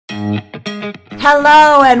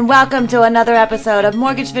Hello and welcome to another episode of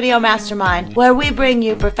Mortgage Video Mastermind, where we bring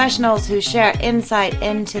you professionals who share insight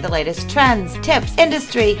into the latest trends, tips,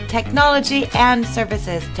 industry, technology, and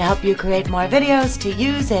services to help you create more videos to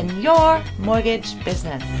use in your mortgage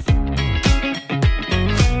business.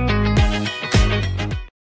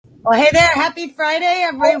 Well, hey there. Happy Friday,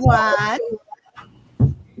 everyone.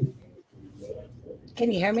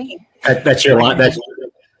 Can you hear me? That's your line.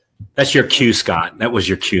 That's your cue, Scott. That was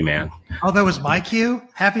your cue, man. Oh, that was my cue?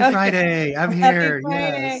 Happy Friday. I'm here. Happy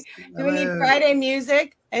Friday. Yes. Do we need Friday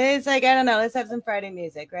music? It's like, I don't know. Let's have some Friday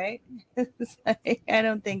music, right? I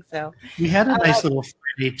don't think so. We had a nice little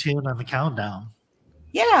Friday tune on the countdown.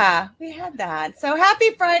 Yeah, we had that. So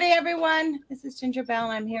happy Friday, everyone. This is Ginger Bell.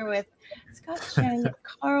 I'm here with Scott Cheng,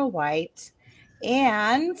 Carl White.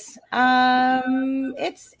 And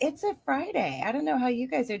it's a Friday. I don't know how you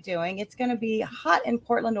guys are doing. It's going to be hot in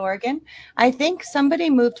Portland, Oregon. I think somebody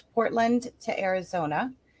moved Portland to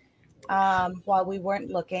Arizona while we weren't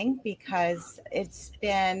looking, because it's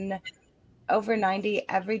been over 90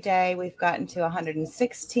 every day. We've gotten to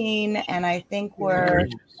 116, and I think we're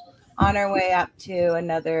on our way up to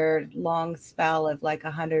another long spell of like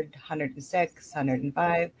 100, 106,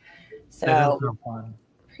 105. So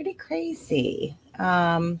pretty crazy.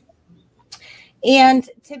 And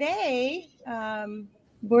today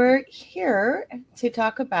we're here to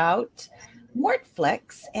talk about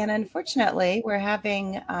Mortflix, and unfortunately we're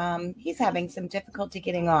having he's having some difficulty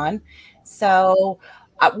getting on, so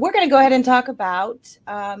we're going to go ahead and talk about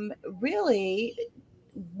really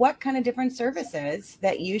what kind of different services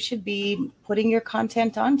that you should be putting your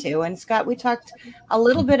content onto. And Scott, we talked a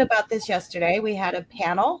little bit about this yesterday. We had a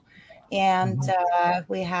panel. And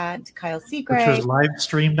we had Kyle Seagrave. Which was live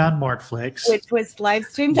streamed on Mortflix.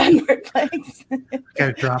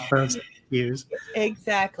 Gotta drop those views.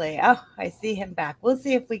 Exactly. Oh, I see him back. We'll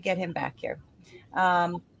see if we get him back here.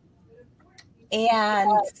 And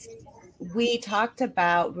we talked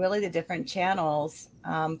about really the different channels,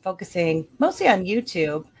 focusing mostly on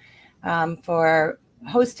YouTube for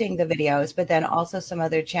hosting the videos, but then also some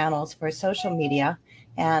other channels for social media.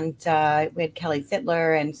 And we had Kelly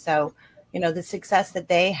Zittler. And so, you know, the success that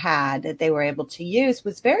they had, that they were able to use,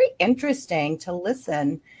 was very interesting to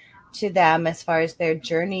listen to them as far as their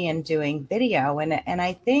journey in doing video. And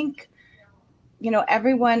I think, you know,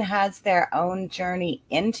 everyone has their own journey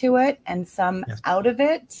into it, and some out of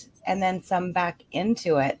it, and then some back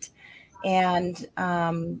into it. And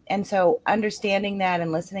so understanding that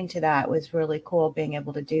and listening to that was really cool, being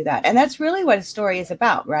able to do that. And that's really what a story is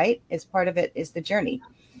about, right? Is part of it is the journey.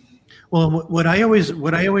 Well, what I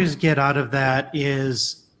always get out of that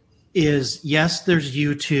is yes, there's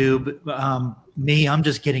YouTube.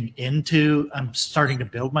 I'm starting to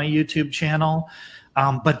build my YouTube channel.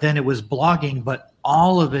 But then it was blogging, but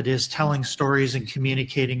all of it is telling stories and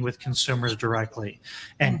communicating with consumers directly.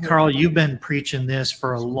 And Carl, you've been preaching this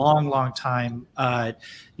for a long, long time.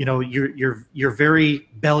 You know, you're very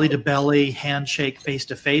belly to belly, handshake, face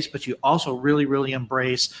to face, but you also really, really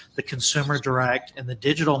embrace the consumer direct and the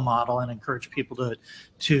digital model, and encourage people to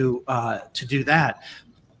do that.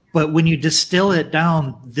 But when you distill it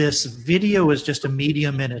down, this video is just a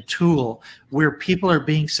medium and a tool. Where people are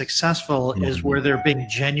being successful is where they're being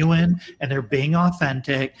genuine and they're being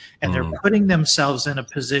authentic, and they're putting themselves in a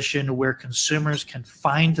position where consumers can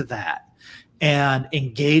find that and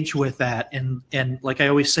engage with that. And like I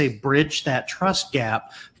always say, bridge that trust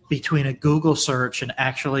gap between a Google search and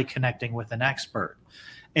actually connecting with an expert.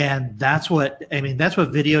 And that's what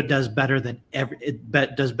video does better than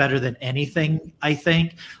anything. I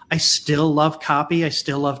think I still love copy. I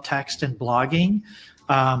still love text and blogging.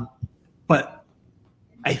 But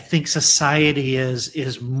I think society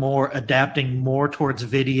is more adapting more towards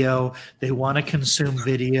video. They want to consume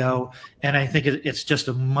video. And I think it's just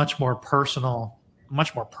a much more personal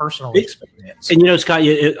experience. And, you know, Scott,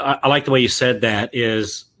 I like the way you said that,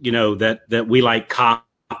 is, you know, that we like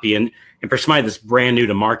copy. And for somebody that's brand new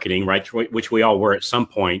to marketing, right, which we all were at some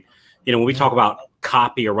point, you know, when we talk about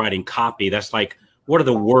copy or writing copy, that's like, what are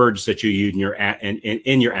the words that you use in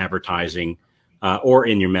your advertising or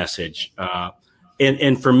in your message?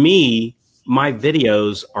 And for me, my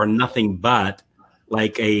videos are nothing but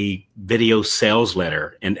like a video sales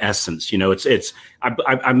letter in essence. You know,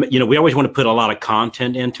 I'm you know, we always want to put a lot of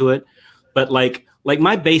content into it, but like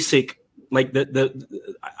my basic, like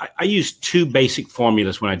I use two basic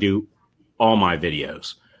formulas when I do all my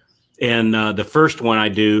videos. And the first one I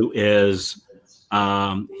do is,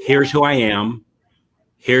 here's who I am,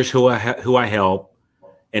 here's who I help,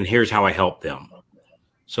 and here's how I help them.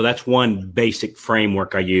 So that's one basic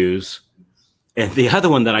framework I use. And the other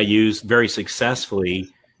one that I use very successfully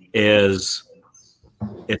is,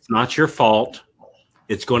 It's not your fault.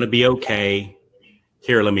 It's going to be okay.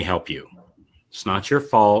 Here, let me help you. It's not your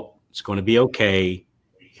fault. It's going to be okay.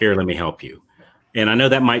 Here, let me help you. And I know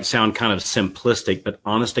that might sound kind of simplistic, but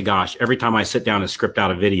honest to gosh, every time I sit down and script out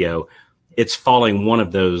a video, it's following one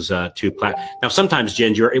of those two platforms. Now, sometimes,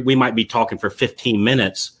 Jen, we might be talking for 15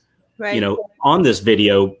 minutes, right, on this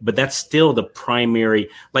video, but that's still the primary,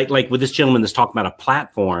 like with this gentleman that's talking about a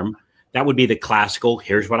platform, that would be the classical,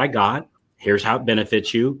 here's what I got, here's how it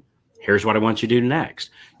benefits you, here's what I want you to do next.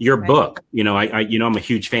 Your book, I'm a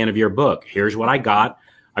huge fan of your book. Here's what I got.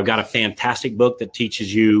 I've got a fantastic book that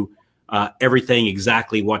teaches you everything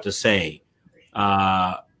exactly what to say.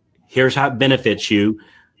 Here's how it benefits you.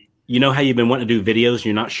 You know how you've been wanting to do videos and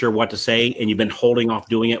you're not sure what to say and you've been holding off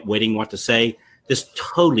doing it, waiting what to say. This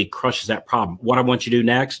totally crushes that problem. What I want you to do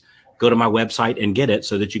next, go to my website and get it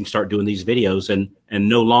so that you can start doing these videos and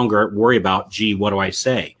no longer worry about, gee, what do I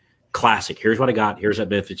say? Classic. Here's what I got. Here's that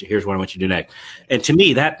benefits you. Here's what I want you to do next. And to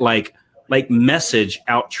me, that like message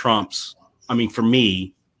out trumps, for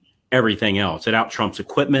me, everything else. It out trumps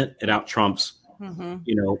equipment. It out trumps,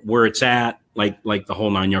 where it's at, like the whole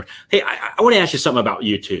 9 yards. Hey, I want to ask you something about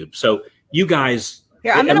YouTube. So you guys.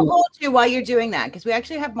 Here, I'm going to hold you while you're doing that because we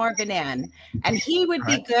actually have Marvin in, and he would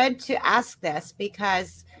be good to ask this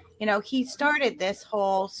because, he started this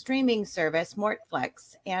whole streaming service,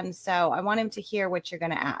 Mortflix. And so I want him to hear what you're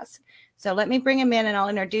going to ask. So let me bring him in and I'll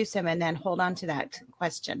introduce him and then hold on to that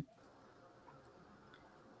question.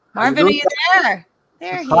 Marvin, are you there?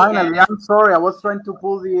 There he is. Finally, I'm sorry. I was trying to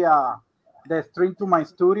pull the string to my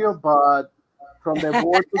studio, but from the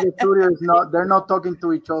board to the studio they're not talking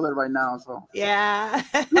to each other right now. So yeah.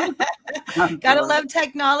 Gotta love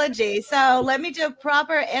technology. So let me do a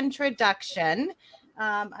proper introduction.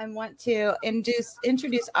 I want to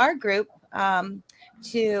introduce our group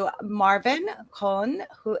to Marvin Cohn,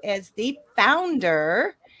 who is the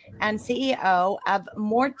founder and CEO of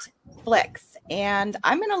Mortflix. And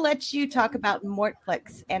I'm going to let you talk about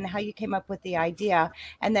Mortflix and how you came up with the idea.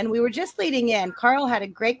 And then we were just leading in. Carl had a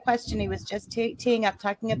great question. He was just teeing up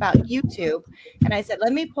talking about YouTube. And I said,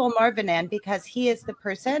 let me pull Marvin in because he is the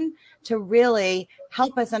person to really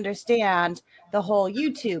help us understand the whole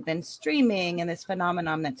YouTube and streaming and this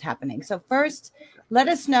phenomenon that's happening. So first, let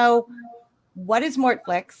us know, what is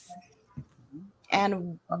Mortflix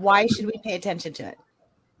and why should we pay attention to it?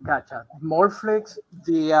 Gotcha. Mortflix,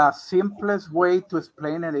 the simplest way to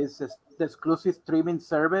explain it is the exclusive streaming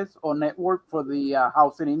service or network for the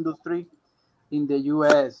housing industry in the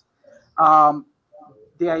U.S.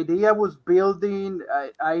 The idea was building,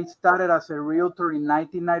 I started as a realtor in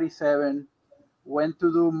 1997, went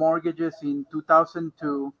to do mortgages in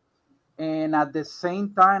 2002, and at the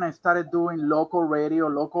same time, I started doing local radio,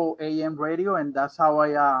 local AM radio, and that's how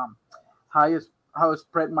I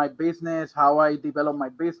spread my business, how I develop my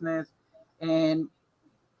business. And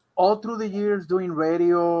all through the years doing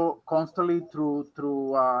radio constantly through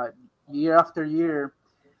year after year,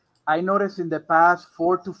 I noticed in the past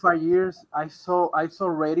 4 to 5 years, I saw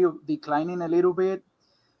radio declining a little bit.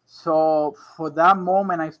 So for that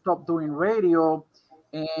moment, I stopped doing radio.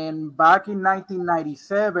 And back in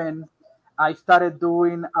 1997, I started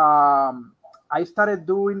doing a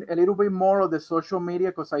little bit more of the social media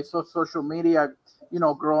because I saw social media,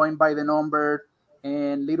 growing by the number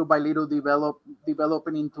and little by little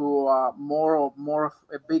developing into more of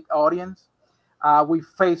a big audience with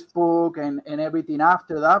Facebook and everything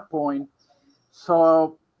after that point.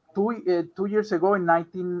 So 2 years ago in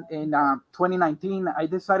 2019, I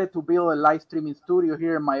decided to build a live streaming studio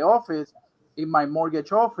here in my office, in my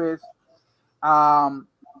mortgage office.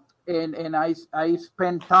 And I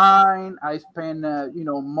spent time,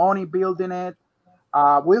 money building it.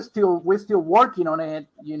 We're still working on it.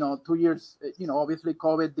 2 years. Obviously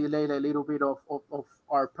COVID delayed a little bit of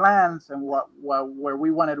our plans and where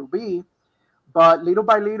we wanted to be, but little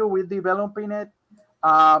by little we're developing it.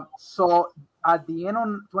 So at the end of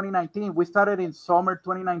 2019, we started in summer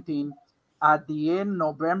 2019. At the end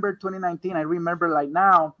November 2019, I remember like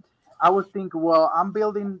now, I was thinking, well, I'm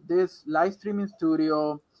building this live streaming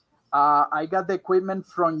studio. I got the equipment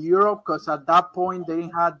from Europe because at that point they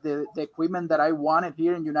didn't have the equipment that I wanted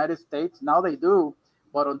here in the United States. Now they do.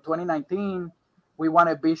 But in 2019, we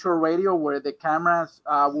wanted visual radio where the cameras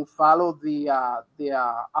will follow the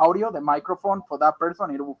audio, the microphone for that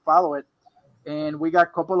person. It will follow it. And we got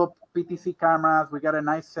a couple of PTC cameras. We got a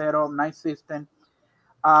nice setup, nice system.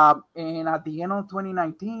 And at the end of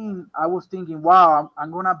 2019, I was thinking, wow,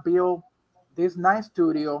 I'm going to build this nice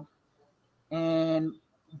studio and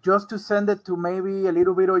just to send it to maybe a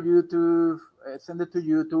little bit of YouTube, send it to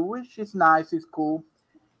YouTube, which is nice, it's cool.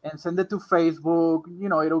 and send it to Facebook. You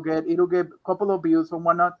know, it'll get a couple of views and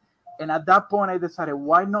whatnot. And at that point, I decided,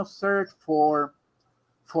 why not search for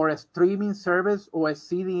a streaming service or a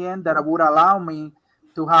CDN that would allow me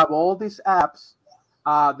to have all these apps,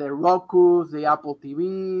 the Roku's, the Apple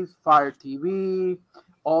TVs, Fire TV,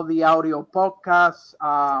 all the audio podcasts,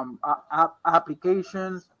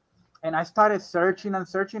 applications. And I started searching and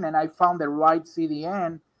searching, and I found the right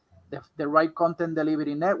CDN, the right content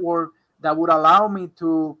delivery network that would allow me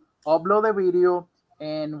to upload a video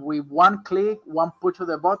and with one click, one push of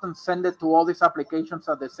the button, send it to all these applications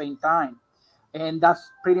at the same time. And that's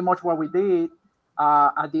pretty much what we did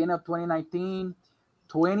at the end of 2019.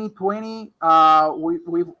 2020,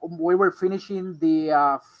 we were finishing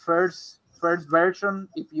the first version,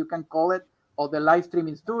 if you can call it, of the live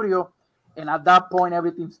streaming studio. And at that point,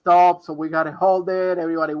 everything stopped. So we got to hold it.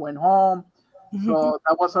 Everybody went home. So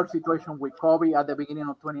that was our situation with COVID at the beginning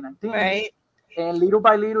of 2019. Right. And little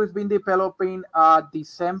by little, it's been developing.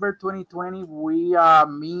 December 2020,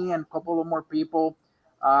 me and a couple of more people,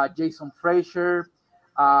 Jason Frazier,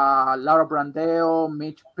 Laura Brandeo,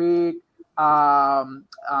 Mitch Pick,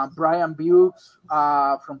 Brian Bukes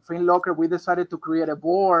from FinLocker, we decided to create a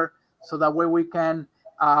board so that way we can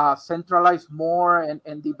centralize more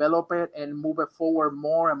and develop it and move it forward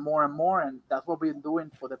more and more and more. And that's what we've been doing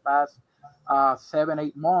for the past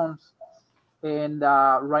 7-8 months. And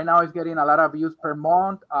right now it's getting a lot of views per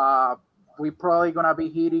month. We're probably going to be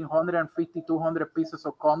hitting 150, 200 pieces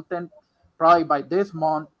of content probably by this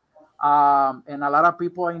month. And a lot of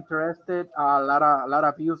people are interested, a lot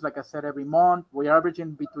of views, like I said, every month. We're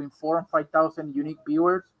averaging between 4,000 and 5,000 unique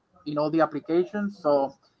viewers in all the applications.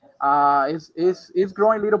 So it's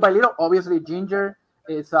growing little by little. Obviously, Ginger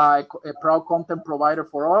is a proud content provider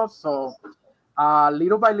for us. So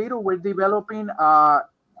little by little, we're developing.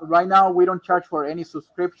 Right now, we don't charge for any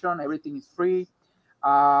subscription. Everything is free.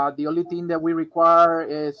 The only thing that we require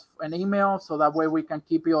is an email, so that way we can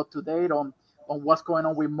keep you up to date on what's going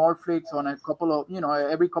on with Morphflix. On a couple of,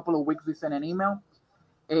 every couple of weeks we send an email,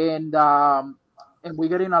 and we're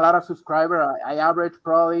getting a lot of subscribers. I average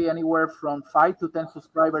probably anywhere from 5 to 10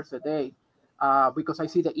 subscribers a day, because I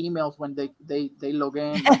see the emails when they log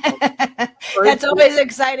in. That's always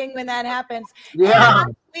exciting when that happens. Yeah.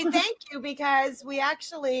 And we thank you, because we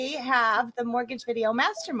actually have the Mortgage Video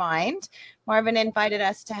Mastermind. Marvin invited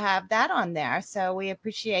us to have that on there, so we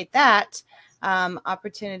appreciate that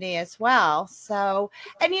opportunity as well. So,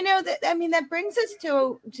 and that brings us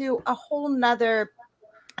to a whole nother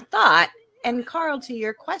thought. And Carl, to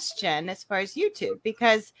your question, as far as YouTube,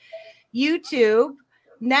 because YouTube,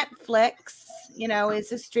 Netflix,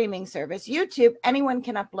 is a streaming service. YouTube, anyone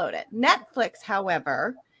can upload it. Netflix,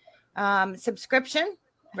 however, subscription,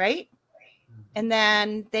 right? And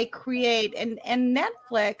then they create, and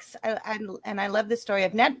Netflix, and I love the story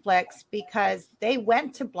of Netflix, because they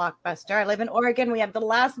went to Blockbuster. I live in Oregon. We have the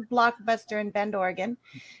last Blockbuster in Bend, Oregon.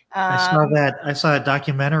 I saw a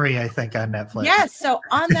documentary, I think, on Netflix. Yes. So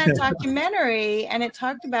on that documentary, and it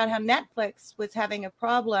talked about how Netflix was having a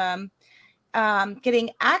problem getting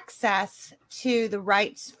access to the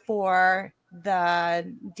rights for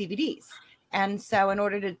the DVDs. And so in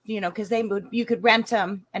order to, because you could rent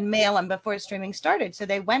them and mail them before streaming started. So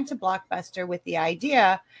they went to Blockbuster with the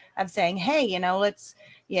idea of saying, hey,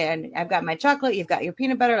 I've got my chocolate, you've got your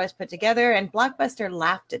peanut butter, let's put together. And Blockbuster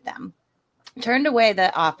laughed at them, turned away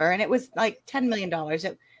the offer. And it was like $10 million,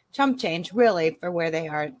 chump change really for where they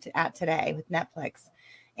are at today with Netflix.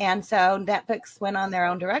 And so Netflix went on their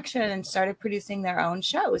own direction and started producing their own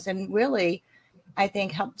shows, and really, I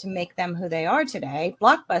think, helped to make them who they are today.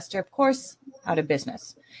 Blockbuster, of course, out of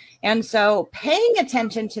business. And so paying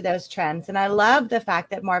attention to those trends. And I love the fact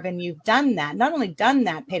that, Marvin, you've done that, not only done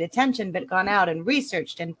that, paid attention, but gone out and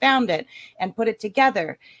researched and found it and put it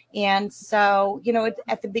together. And so,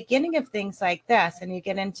 at the beginning of things like this, and you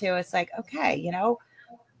get into, it's like, okay,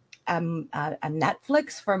 a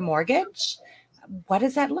Netflix for mortgage, what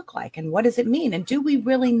does that look like? And what does it mean? And do we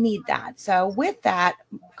really need that? So with that,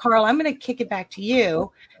 Carl, I'm going to kick it back to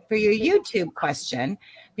you for your YouTube question,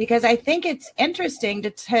 because I think it's interesting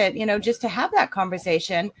to just to have that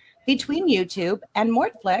conversation between YouTube and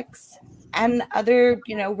Mortflix and other,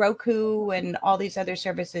 Roku and all these other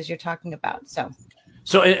services you're talking about.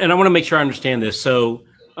 So, and I want to make sure I understand this. So,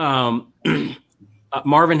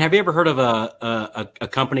 Marvin, have you ever heard of a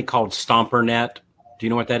company called StomperNet? Do you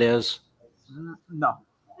know what that is? No.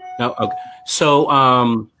 Okay.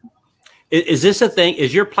 So, is this a thing?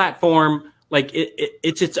 Is your platform like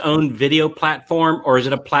it's its own video platform, or is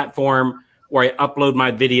it a platform where I upload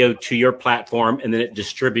my video to your platform and then it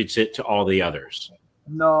distributes it to all the others?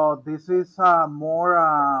 No, this is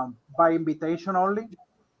more by invitation only.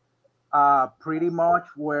 pretty much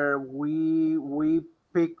where we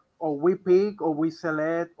pick or we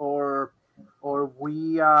select or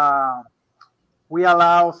we allow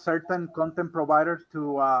certain content providers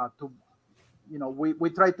to we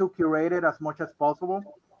try to curate it as much as possible.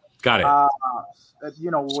 Got it.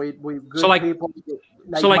 With good So like people.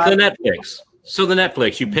 So like the Netflix. So the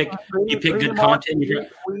Netflix, you pick good content.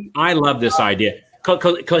 I love this idea.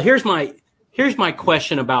 'Cause here's my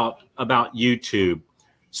question about YouTube.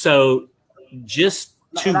 So just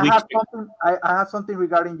 2 weeks. I have something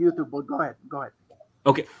regarding YouTube, but go ahead.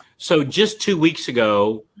 Okay. So just 2 weeks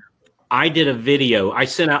ago, I did a video.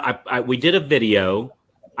 We did a video.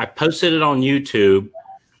 I posted it on YouTube,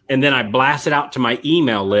 and then I blasted out to my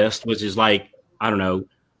email list, which is like, I don't know,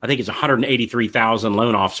 I think it's 183,000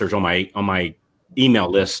 loan officers on my email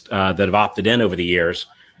list that have opted in over the years.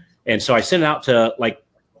 And so I sent it out to like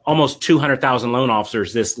almost 200,000 loan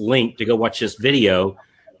officers, this link to go watch this video,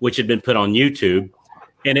 which had been put on YouTube.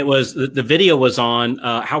 And it was, the video was on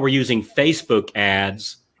how we're using Facebook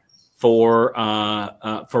ads for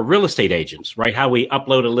real estate agents, right? How we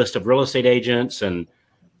upload a list of real estate agents and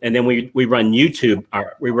then we run YouTube,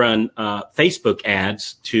 we run Facebook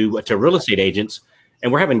ads to real estate agents,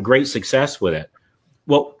 and we're having great success with it.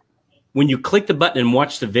 Well, when you click the button and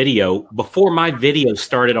watch the video, before my video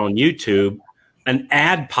started on YouTube, an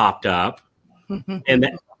ad popped up, and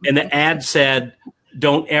the ad said,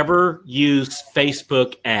 "Don't ever use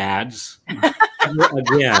Facebook ads ever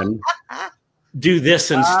again. Do this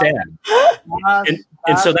instead."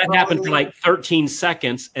 And so that happened for like 13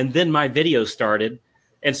 seconds, and then my video started.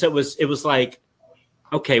 And so it was like,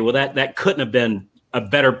 okay, well that couldn't have been a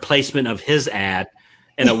better placement of his ad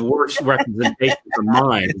and a worse representation for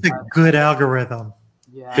mine. It's a good algorithm.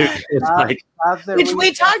 Yeah, it's like, which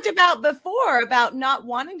we talked about before, about not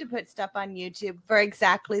wanting to put stuff on YouTube for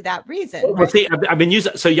exactly that reason. Well, see, I've been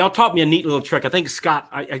using. So y'all taught me a neat little trick. I think Scott,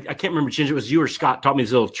 I can't remember, Ginger, it was you or Scott taught me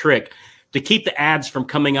this little trick to keep the ads from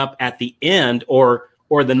coming up at the end or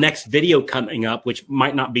the next video coming up, which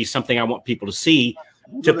might not be something I want people to see.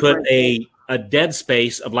 To put a dead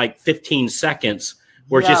space of like 15 seconds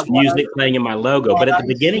where it's just music playing in my logo. But at the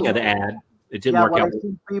beginning of the ad, it didn't work out. What I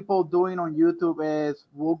see people doing on YouTube is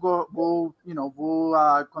we'll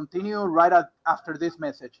continue right after this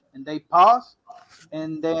message, and they pause,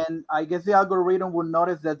 and then I guess the algorithm will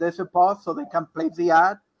notice that there's a pause, so they can place the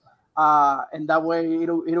ad, and that way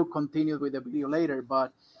it'll continue with the video later.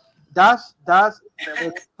 But that's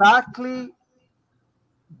exactly.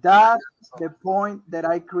 That's the point that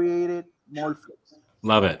I created Moreflix.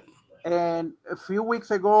 Love it. And a few weeks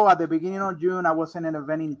ago, at the beginning of June, I was in an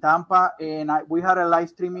event in Tampa, and we had a live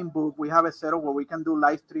streaming booth. We have a setup where we can do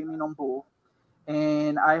live streaming on booth.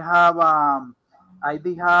 And I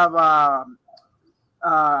did have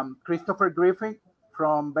Christopher Griffin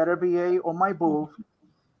from Better BA on my booth.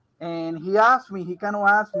 And he asked me,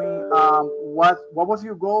 what was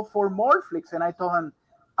your goal for Moreflix? And I told him,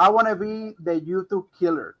 I want to be the YouTube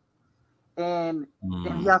killer. And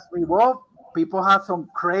he asked me, well, people have some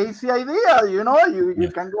crazy ideas, you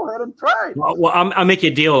can go ahead and try. Well, I'll make you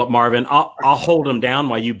a deal, Marvin. I'll hold them down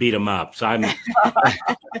while you beat them up. So I'm.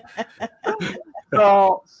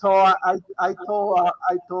 so I told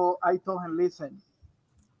him, listen,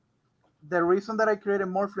 the reason that I created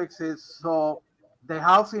Moreflix is so the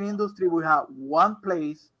housing industry will have one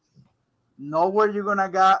place. Nowhere you're gonna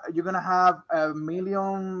have a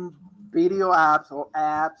million video apps or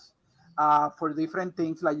apps for different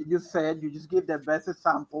things. Like you just said, you just give the best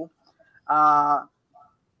example.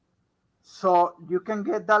 So you can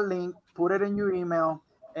get that link, put it in your email,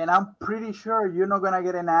 and I'm pretty sure you're not gonna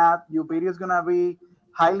get an ad. Your video is gonna be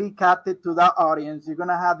highly captured to that audience. You're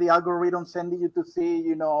gonna have the algorithm sending you to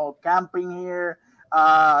see, camping here,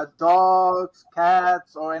 dogs,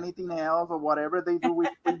 cats, or anything else, or whatever they do with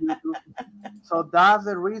YouTube. So that's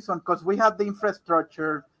the reason, because we have the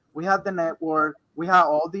infrastructure, we have the network, we have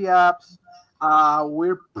all the apps.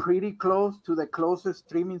 We're pretty close to the closest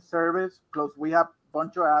streaming service, because we have a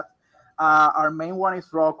bunch of apps. Our main one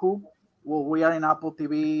is Roku. Well, we are in Apple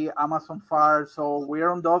TV, Amazon Fire, so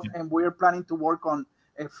we're on those, and we're planning to work on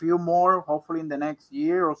a few more, hopefully in the next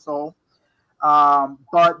year or so.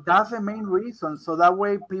 But that's the main reason. So that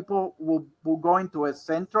way people will go into a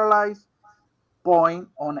centralized point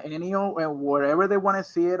on wherever they want to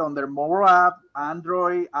see it, on their mobile app,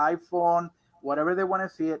 Android, iPhone, whatever they want to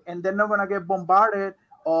see it. And they're not going to get bombarded,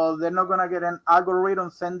 or they're not going to get an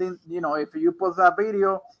algorithm sending, if you post that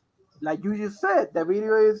video, like you just said, the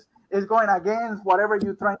video is going against whatever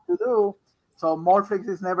you're trying to do. So Morphlix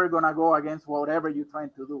is never gonna go against whatever you're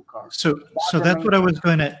trying to do, Carl. So that's what I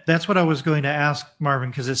was going to ask,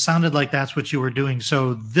 Marvin, because it sounded like that's what you were doing.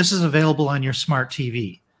 So this is available on your smart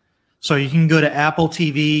TV. So you can go to Apple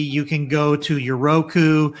TV, you can go to your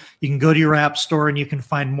Roku, you can go to your app store, and you can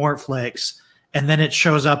find Morphlix, and then it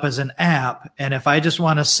shows up as an app. And if I just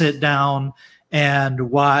want to sit down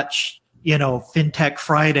and watch, FinTech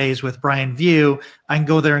Fridays with Brian View, I can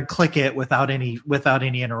go there and click it without any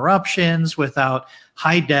interruptions, without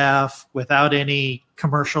high def, without any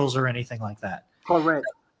commercials or anything like that. Correct.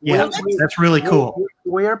 Yeah, that's really cool.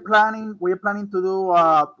 We are planning to do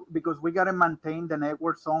because we gotta maintain the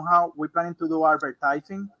network somehow. We're planning to do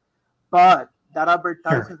advertising, but that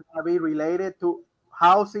advertising is gonna be related to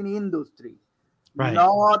housing industry. Right.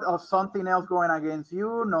 Not of something else going against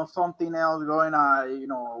you, not something else going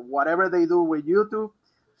whatever they do with YouTube.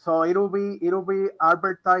 So it'll be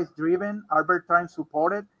advertised driven, advertising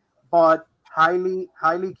supported, but highly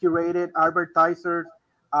curated advertisers,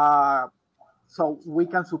 so we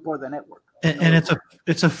can support the network. And it's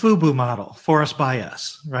a FUBU model, for us by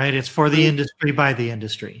us, right? It's for the industry by the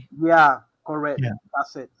industry. Yeah, correct. Yeah.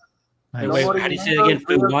 That's it. Nice. Wait, how do you say it again?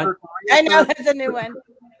 FUBU what? I know, that's a new one.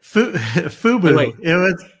 FUBU. Wait.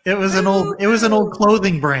 It was an old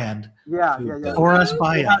clothing brand. Yeah. For us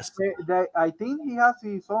by us. I think he has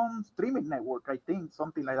his own streaming network. I think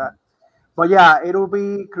something like that. But yeah, it'll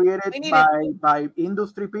be created by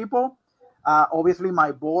industry people. Obviously,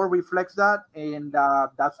 my board reflects that, and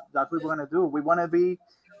that's what we're gonna do. We want to be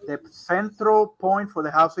the central point for the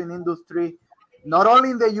housing industry, not only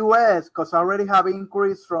in the U.S. because I already have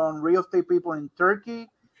inquiries from real estate people in Turkey,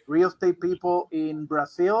 real estate people in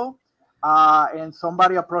Brazil, and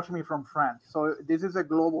somebody approached me from France. So this is a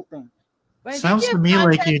global thing. But sounds to me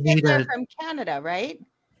like you need from Canada, right?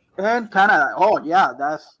 And Canada. Oh yeah,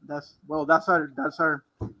 that's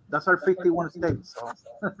our 51 states. So.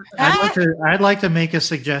 I'd like to make a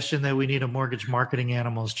suggestion that we need a Mortgage Marketing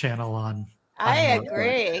Animals channel on. I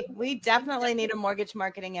agree. We definitely need a Mortgage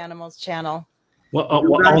Marketing Animals channel. Well,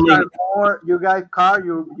 you guys, Carl,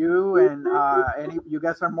 you and you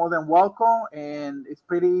guys are more than welcome, and it's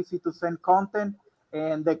pretty easy to send content.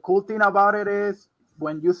 And the cool thing about it is,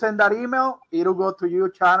 when you send that email, it'll go to your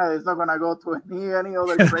channel. It's not gonna go to any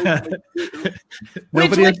other crazy.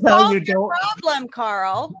 Nobody will tell you don't. Problem,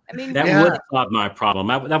 Carl. I mean, that would solve my problem.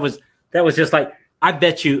 That was just like, I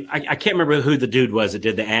bet you. I can't remember who the dude was that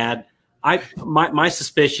did the ad. My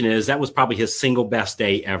suspicion is that was probably his single best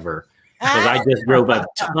day ever. Because I just drove a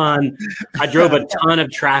ton. I drove a ton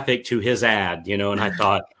of traffic to his ad, and I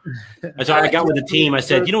thought. So I got with the team. I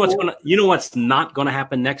said, you know what's not going to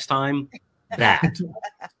happen next time? That.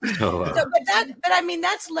 But I mean,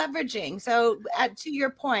 that's leveraging. So to your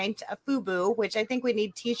point, a FUBU, which I think we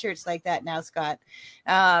need T-shirts like that now, Scott.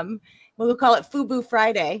 We'll call it FUBU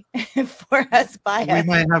Friday for us by us. We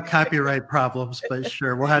might have copyright problems, but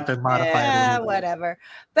sure, we'll have to modify it. Yeah, whatever.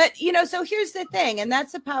 But, so here's the thing, and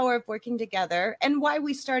that's the power of working together. And why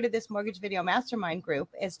we started this Mortgage Video Mastermind group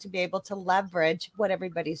is to be able to leverage what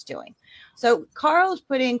everybody's doing. So Carl's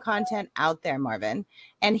putting content out there, Marvin,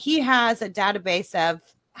 and he has a database of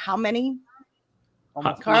how many?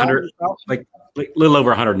 Carl? Like a little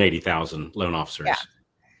over 180,000 loan officers. Yeah.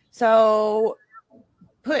 So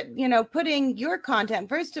putting your content,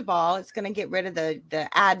 first of all, it's going to get rid of the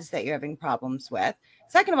ads that you're having problems with.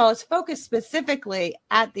 Second of all, it's focused specifically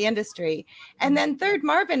at the industry. And then third,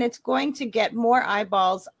 Marvin, it's going to get more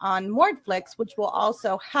eyeballs on Mortflix, which will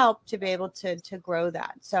also help to be able to grow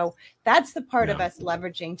that. So that's the part of us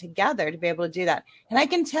leveraging together to be able to do that. And I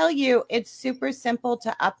can tell you, it's super simple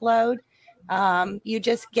to upload. You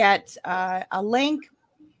just get a link.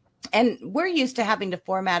 And we're used to having to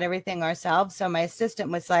format everything ourselves. So my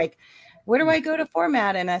assistant was like, where do I go to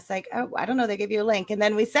format? And I was like, oh, I don't know. They give you a link. And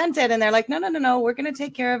then we sent it and they're like, no. We're going to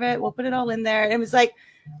take care of it. We'll put it all in there. And it was like,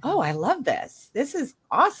 oh, I love this. This is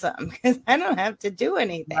awesome because I don't have to do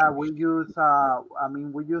anything. We use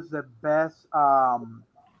the best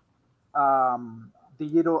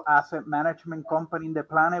digital asset management company in the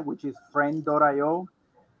planet, which is Frame.io.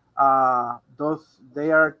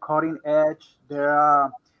 They are cutting edge.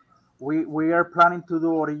 We are planning to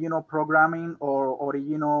do original programming or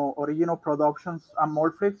original productions on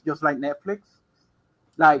Mortflix, just like Netflix.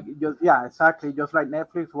 Exactly, just like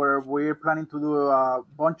Netflix, where we're planning to do a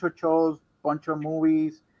bunch of shows, bunch of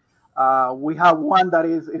movies. We have one that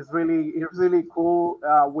is really cool.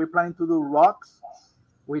 We're planning to do Rocks,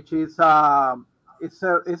 which is it's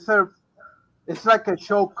like a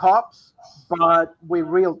show cops, but with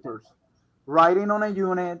realtors riding on a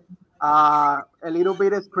unit. A little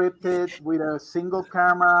bit scripted with a single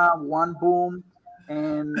camera, one boom,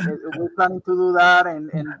 and we're planning to do that and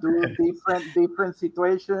do different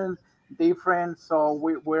situations, different. So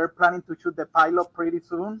we're planning to shoot the pilot pretty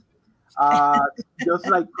soon, just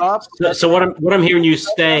like Cops. So what I'm hearing you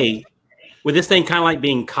say, with this thing kind of like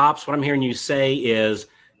being Cops, what I'm hearing you say is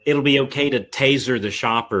it'll be okay to taser the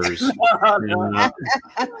shoppers.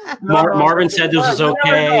 Marvin said this is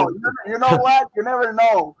okay. You know what? You never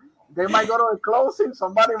know. They might go to a closing.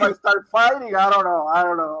 Somebody might start fighting. I don't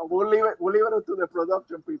know. We'll leave it to the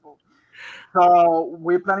production people. So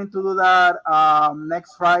we're planning to do that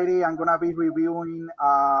next Friday. I'm gonna be reviewing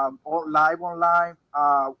live online.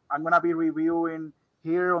 I'm gonna be reviewing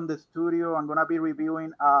here on the studio. I'm gonna be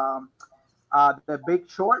reviewing The Big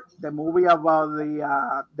Short, the movie about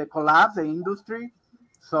the collapse, the industry.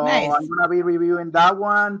 So nice. I'm gonna be reviewing that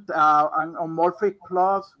one on Morphic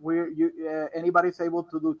Plus. Anybody's able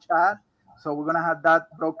to do chat, so we're gonna have that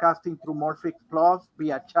broadcasting through Morphic Plus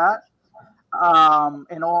via chat,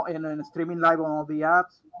 and streaming live on all the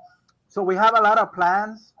apps. So we have a lot of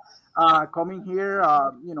plans coming here.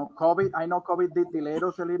 COVID. I know COVID did delay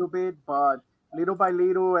us a little bit, but little by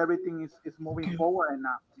little, everything is moving forward, and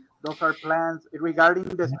those are plans regarding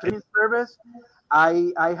the streaming service.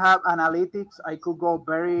 I have analytics. I could go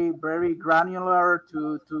very, very granular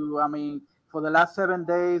to for the last 7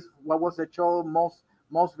 days, what was the show,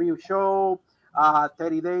 most viewed show,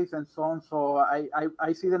 30 days and so on. So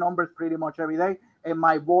I see the numbers pretty much every day, and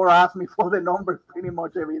my board asks me for the numbers pretty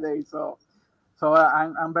much every day. So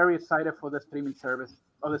I'm very excited for the streaming service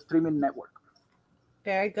or the streaming network.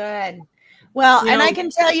 Very good. Well, and I can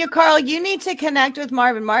tell you, Carl, you need to connect with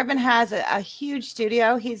Marvin. Marvin has a huge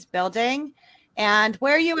studio he's building. And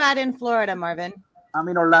where are you at in Florida, Marvin? I'm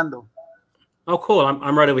in Orlando. Oh, cool.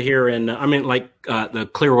 I'm right over here I'm in the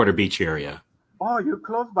Clearwater Beach area. Oh, you're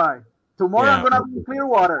close by. Tomorrow I'm going to be in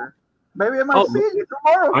Clearwater. Maybe I might see you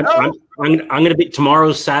tomorrow. I'm going to be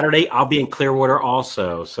tomorrow's Saturday. I'll be in Clearwater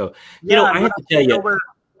also. So, I have to tell you.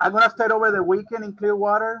 I'm going to stay over the weekend in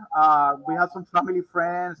Clearwater. We have some family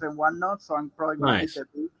friends and whatnot, so I'm probably going to hit the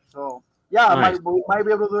beach. So, yeah, nice. I might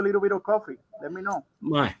be able to do a little bit of coffee. Let me know.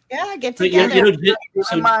 Right. Yeah, get together.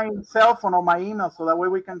 Even my cell phone or my email, so that way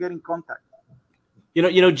we can get in contact.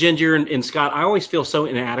 Ginger and Scott, I always feel so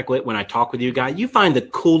inadequate when I talk with you guys. You find the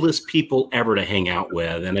coolest people ever to hang out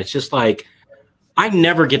with, and it's just like I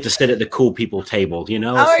never get to sit at the cool people table.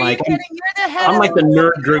 It's like You're the head I'm like the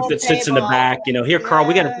nerd group that table. sits in the back. Here, Carl,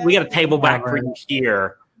 we got a table back for you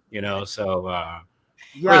here. So I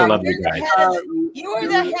love you guys. You are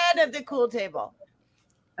the head of the cool table.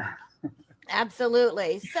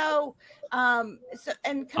 Absolutely. So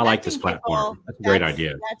and I like this platform. That's a great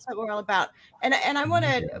idea. That's what we're all about. And I want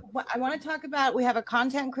to talk about, we have a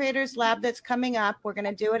content creators lab that's coming up. We're going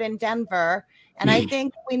to do it in Denver. And I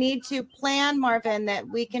think we need to plan, Marvin, that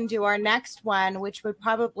we can do our next one, which would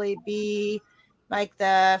probably be like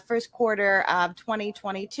the first quarter of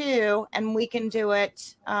 2022. And we can do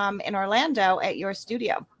it in Orlando at your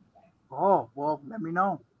studio. Oh, well, let me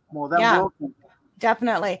know. More than welcome.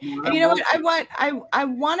 Definitely. And you know what? I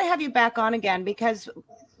want to have you back on again because,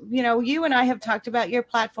 you and I have talked about your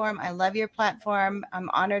platform. I love your platform. I'm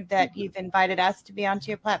honored that you've invited us to be onto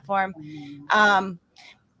your platform.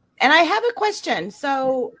 And I have a question.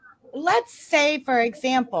 So let's say, for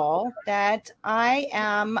example, that I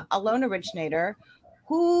am a loan originator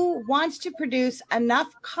who wants to produce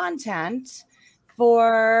enough content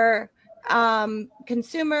for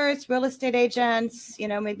consumers, real estate agents.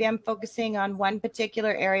 Maybe I'm focusing on one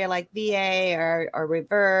particular area like VA or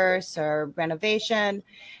reverse or renovation.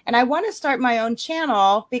 And I want to start my own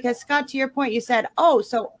channel because, Scott, to your point, you said,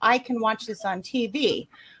 so I can watch this on TV.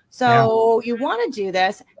 So you want to do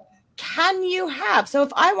this. So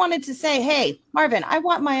if I wanted to say, hey, Marvin, I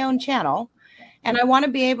want my own channel and I want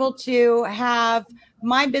to be able to have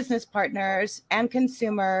my business partners and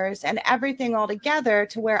consumers and everything all together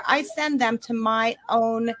to where I send them to my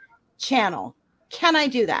own channel. Can I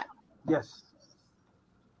do that? Yes.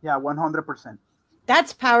 Yeah, 100%.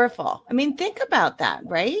 That's powerful. I mean, think about that,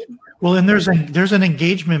 right? Well, and there's an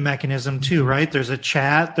engagement mechanism too, right? There's a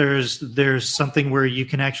chat. There's something where you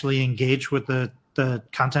can actually engage with the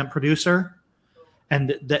content producer,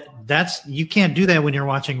 and that's you can't do that when you're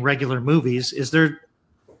watching regular movies. Is there?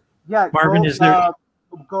 Yeah, Marvin, is there?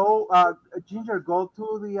 Ginger, go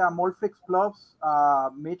to the Morphix Plus.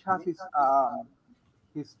 Mitch has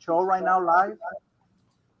his show right now live.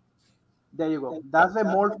 There you go. That's the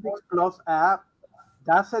Morphix Plus app.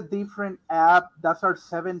 That's a different app. That's our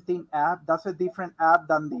 17th app. That's a different app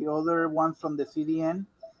than the other ones from the CDN.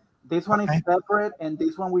 This one is separate, and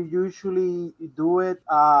this one we usually do it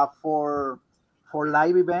for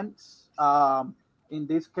live events. in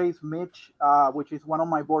this case, Mitch, which is one of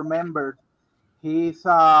my board members, he's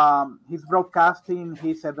broadcasting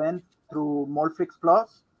his event through Morphlix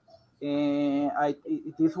Plus, and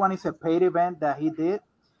this one is a paid event that he did.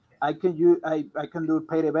 I can do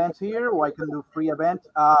paid events here, or I can do free events.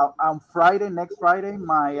 On Friday, next Friday,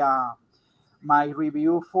 my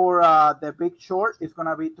review for The Big Short is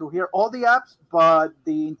gonna be through here. All the apps, but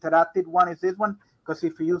the interactive one is this one, because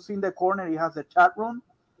if you see in the corner, it has a chat room.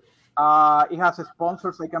 It has a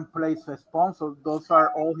sponsor, so I can place a sponsor. Those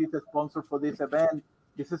are all his sponsors for this event.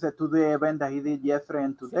 This is a 2-day event that he did yesterday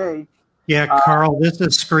and today. Yeah, Carl, this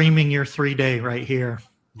is screaming your 3-day right here.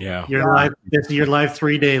 Yeah. This is your live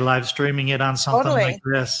 3-day, live streaming it on something like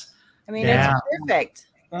this. I mean, it's perfect.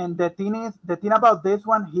 And the thing about this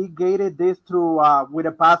one, he gated this through with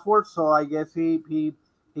a password. So I guess he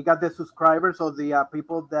got the subscribers or the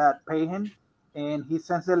people that pay him, and he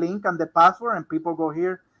sends the link and the password, and people go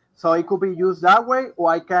here. So it could be used that way,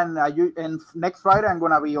 or I can. And next Friday I'm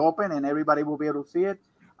gonna be open, and everybody will be able to see it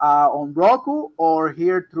on Roku or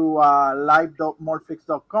here through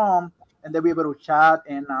live.morphlix.com, and they'll be able to chat,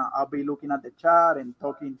 and I'll be looking at the chat and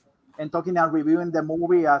talking and reviewing the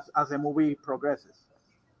movie as the movie progresses.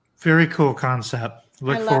 Very cool concept.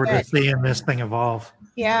 Look forward to seeing this thing evolve.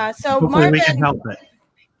 Yeah. So hopefully Marvin, we can help it.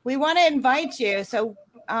 We want to invite you. So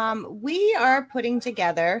we are putting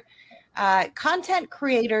together Content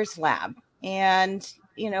Creators Lab, and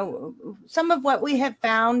some of what we have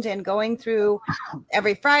found in going through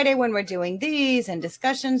every Friday when we're doing these and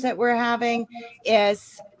discussions that we're having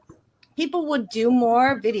is people would do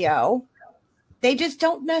more video. They just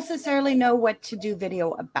don't necessarily know what to do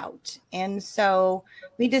video about. And so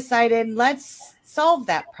we decided, let's solve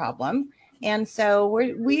that problem. And so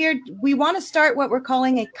we want to start what we're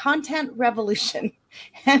calling a content revolution.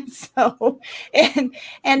 And so, and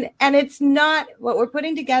it's not what we're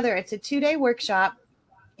putting together. It's a 2-day workshop,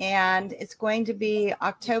 and it's going to be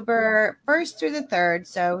October 1st through the 3rd.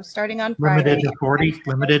 So starting on Friday. Limited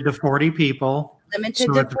to 40 people.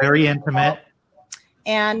 So it's very intimate.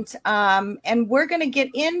 And we're going to get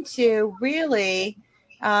into really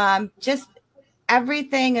just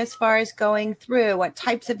everything as far as going through what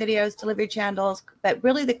types of videos, delivery channels, but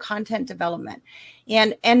really the content development,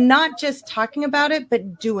 and not just talking about it,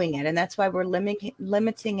 but doing it. And that's why we're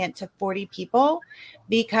limiting it to 40 people,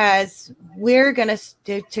 because we're going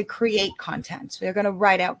to create content. We're going to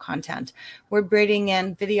write out content. We're bringing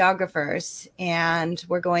in videographers, and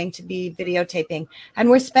we're going to be videotaping, and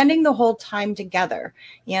we're spending the whole time together.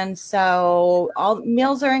 And so all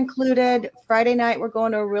meals are included. Friday night, we're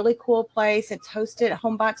going to a really cool place. It's hosted,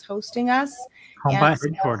 Homebot's hosting us. Homebot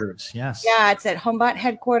headquarters, yes. Yeah, it's at Homebot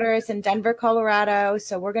headquarters in Denver, Colorado.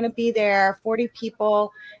 So we're going to be there, 40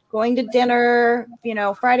 people, going to dinner.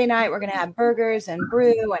 Friday night, we're going to have burgers and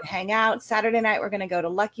brew and hang out. Saturday night, we're going to go to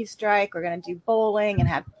Lucky Strike. We're going to do bowling and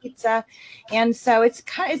have pizza. And so it's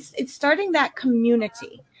starting that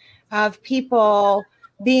community of people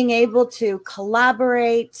being able to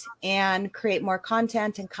collaborate and create more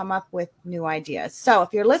content and come up with new ideas. So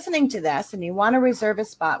if you're listening to this and you want to reserve a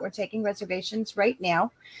spot, we're taking reservations right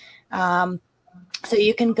now. So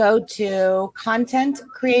you can go to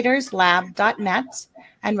contentcreatorslab.net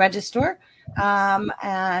and register,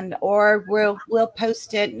 or we'll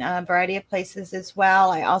post it in a variety of places as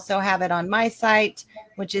well. I also have it on my site,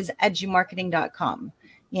 which is edumarketing.com.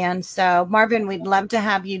 And so, Marvin, we'd love to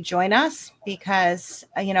have you join us, because,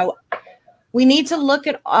 we need to look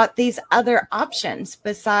at these other options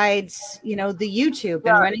besides, the YouTube,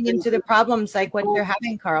 and running into the problems like what you're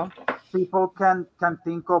having, Carl. People can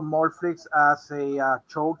think of Morphlix as a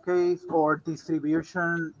showcase or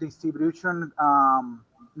distribution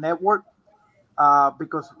network,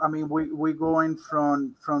 because we going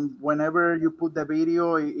from whenever you put the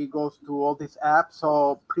video, it goes to all these apps.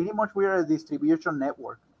 So pretty much we are a distribution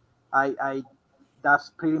network. That's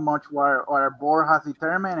pretty much where our board has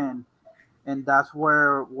determined, and that's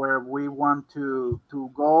where we want to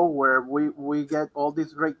go, where we get all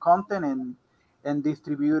this great content and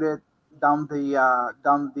distribute it down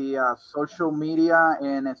the social media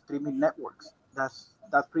and streaming networks. That's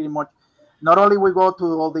pretty much. Not only we go to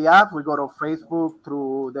all the apps, we go to Facebook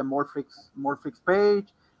through the Morphlix page.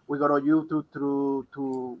 We go to YouTube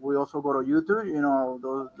we also go to YouTube.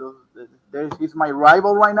 He's my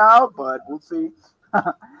rival right now, but we'll see.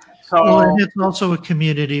 And it's also a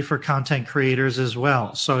community for content creators as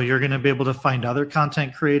well. So you're going to be able to find other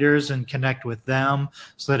content creators and connect with them,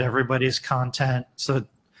 so that everybody's content. So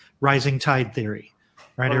rising tide theory,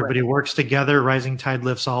 Right, Correct. everybody works together. Rising tide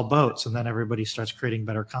lifts all boats, and then everybody starts creating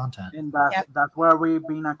better content. And that's where we've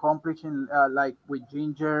been accomplishing, like with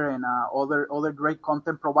Ginger and other great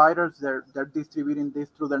content providers. They're distributing this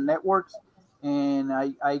through their networks, and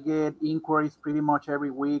I get inquiries pretty much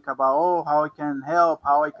every week about how I can help,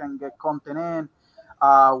 how I can get content in,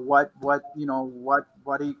 what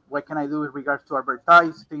can I do with regards to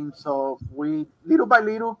advertising. So we little by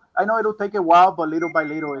little, I know it'll take a while, but little by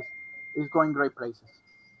little is going great places.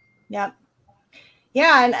 Yep.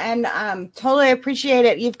 Yeah, and totally appreciate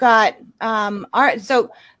it. You've got so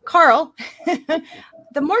Carl,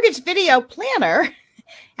 the Mortgage Video Planner.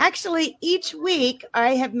 Actually, each week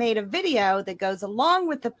I have made a video that goes along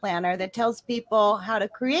with the planner that tells people how to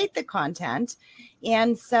create the content.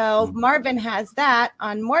 And so Marvin has that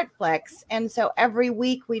on Mortflix. And so every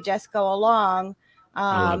week we just go along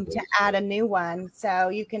to add a new one. So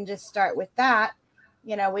you can just start with that.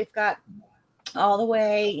 We've got all the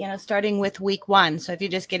way, starting with week 1. So if you're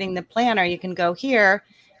just getting the planner, you can go here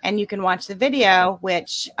and you can watch the video,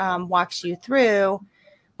 which walks you through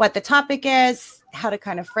what the topic is, how to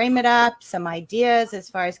kind of frame it up, some ideas as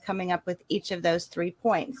far as coming up with each of those 3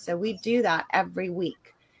 points. So we do that every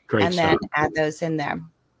week. Great and stuff. Then add those in there.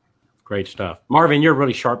 Great stuff. Marvin, you're a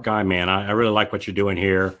really sharp guy, man. I really like what you're doing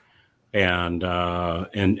here. And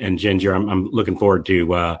Ginger, I'm looking forward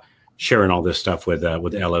to sharing all this stuff with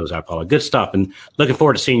LOs I follow. Good stuff. And looking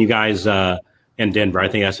forward to seeing you guys in Denver. I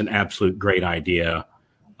think that's an absolute great idea.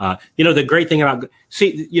 The great thing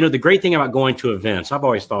about going to events, I've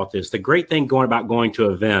always thought this, the great thing about going to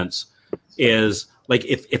events is like,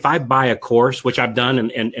 if I buy a course, which I've done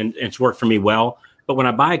and it's worked for me well, but when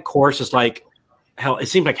I buy a course, it's like, hell, it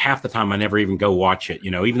seems like half the time I never even go watch it,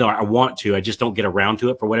 even though I want to, I just don't get around to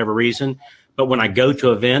it for whatever reason. But when I go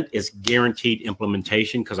to an event, it's guaranteed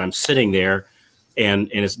implementation because I'm sitting there and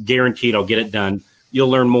it's guaranteed I'll get it done. You'll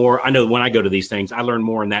learn more. I know when I go to these things, I learn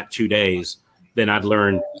more in that 2 days than I'd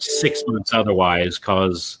learn 6 months otherwise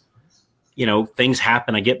because, things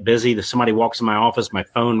happen. I get busy. Somebody walks in my office, my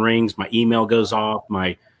phone rings, my email goes off,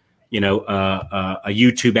 a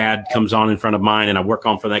YouTube ad comes on in front of mine and I work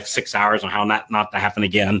on for the next 6 hours on how not to happen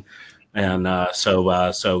again. And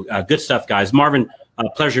so good stuff, guys. Marvin,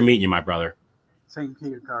 pleasure meeting you, my brother. Same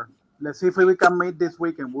here, Carl. Let's see if we can meet this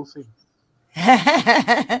weekend. We'll see.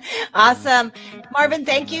 Awesome. Marvin,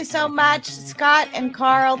 thank you so much. Scott and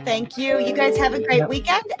Carl, thank you. You guys have a great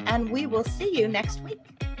weekend, and we will see you next week.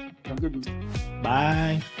 Thank you.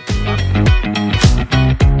 Bye.